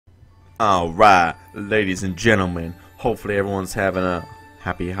Alright, ladies and gentlemen, hopefully everyone's having a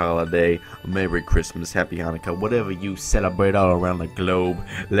happy holiday, Merry Christmas, Happy Hanukkah, whatever you celebrate all around the globe.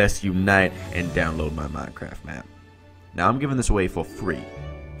 Let's unite and download my Minecraft map. Now I'm giving this away for free,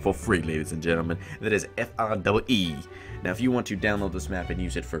 ladies and gentlemen. That is F-R-E-E. Now if you want to download this map and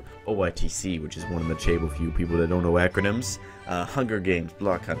use it for OITC, which is one of the table for you people that don't know acronyms, Hunger Games,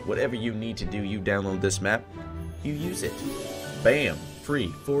 Block Hunt, whatever you need to do, you download this map, you use it. Bam! Free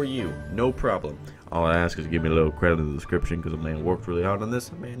for you, no problem. All I ask is give me a little credit in the description because a man worked really hard on this.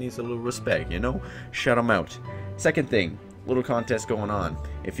 A man needs a little respect, you know? Shout him out. Second thing, little contest going on.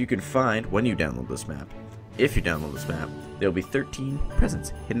 If you can find, when you download this map, if you download this map, there'll be 13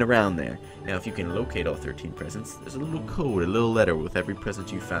 presents hidden around there. Now if you can locate all 13 presents, there's a little code, a little letter with every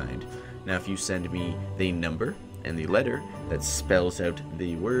present you find. Now if you send me the number and the letter that spells out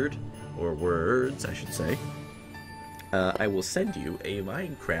the word, or words I should say, I will send you a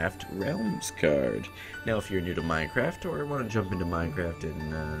Minecraft Realms card. Now if you're new to Minecraft or want to jump into Minecraft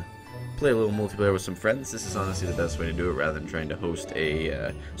and play a little multiplayer with some friends, this is honestly the best way to do it rather than trying to host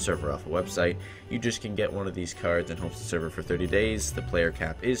a server off a website. You just can get one of these cards and host a server for 30 days. The player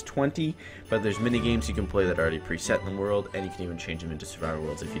cap is 20, but there's mini games you can play that are already preset in the world, and you can even change them into survival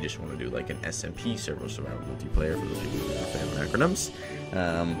worlds if you just want to do like an SMP server survival multiplayer for those people who are a fan of acronyms.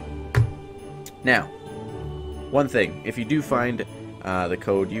 Now, one thing, if you do find the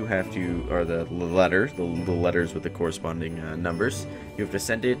code, you have to, or the letters with the corresponding numbers, you have to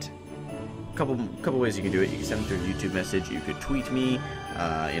send it. Couple ways you can do it. You can send it through a YouTube message. You could tweet me,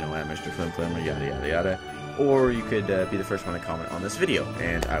 at Mr. Flimflimmer, yada yada yada, or you could be the first one to comment on this video,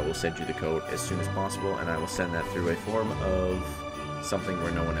 and I will send you the code as soon as possible, and I will send that through a form of something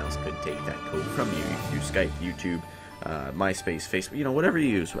where no one else could take that code from you. You can use Skype, YouTube, MySpace, Facebook, whatever you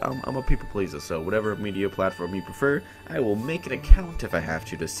use. I'm a people pleaser, so whatever media platform you prefer, I will make an account if I have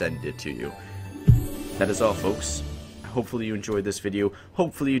to send it to you. That is all, folks. Hopefully you enjoyed this video.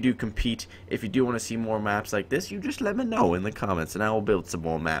 Hopefully you do compete. If you do want to see more maps like this, you just let me know in the comments, and I will build some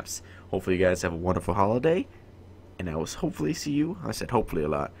more maps. Hopefully you guys have a wonderful holiday, and I will hopefully see you. I said hopefully a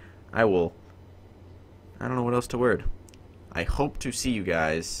lot. I don't know what else to word. I hope to see you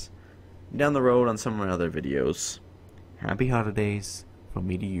guys down the road on some of my other videos. Happy holidays from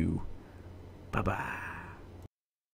me to you. Bye-bye.